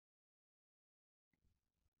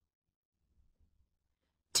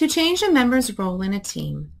To change a member's role in a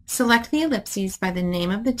team, select the ellipses by the name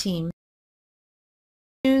of the team.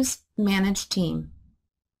 Choose Manage Team.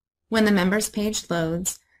 When the Members page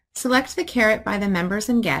loads, select the caret by the members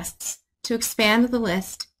and guests to expand the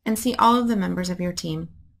list and see all of the members of your team.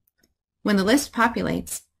 When the list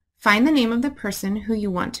populates, find the name of the person who you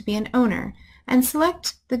want to be an owner and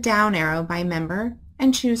select the down arrow by member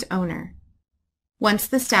and choose Owner. Once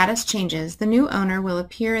the status changes, the new owner will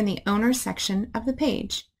appear in the Owner section of the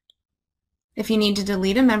page. If you need to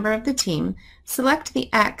delete a member of the team, select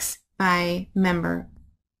the X by Member.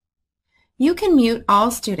 You can mute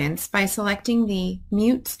all students by selecting the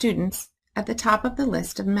Mute Students at the top of the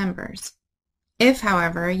list of members. If,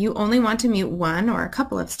 however, you only want to mute one or a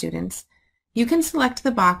couple of students, you can select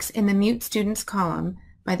the box in the Mute Students column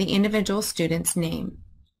by the individual student's name.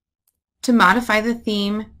 To modify the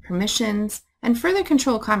theme, permissions, and further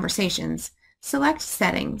control conversations, select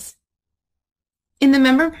Settings. In the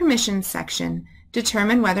Member Permissions section,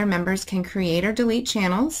 determine whether members can create or delete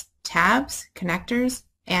channels, tabs, connectors,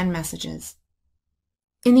 and messages.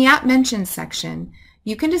 In the @Mentions section,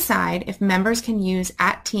 you can decide if members can use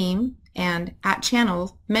 @Team and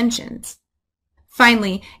 @Channel mentions.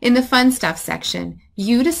 Finally, in the Fun Stuff section,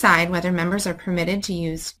 you decide whether members are permitted to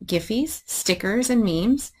use Giphies, stickers, and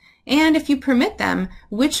memes, and if you permit them,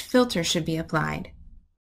 which filter should be applied.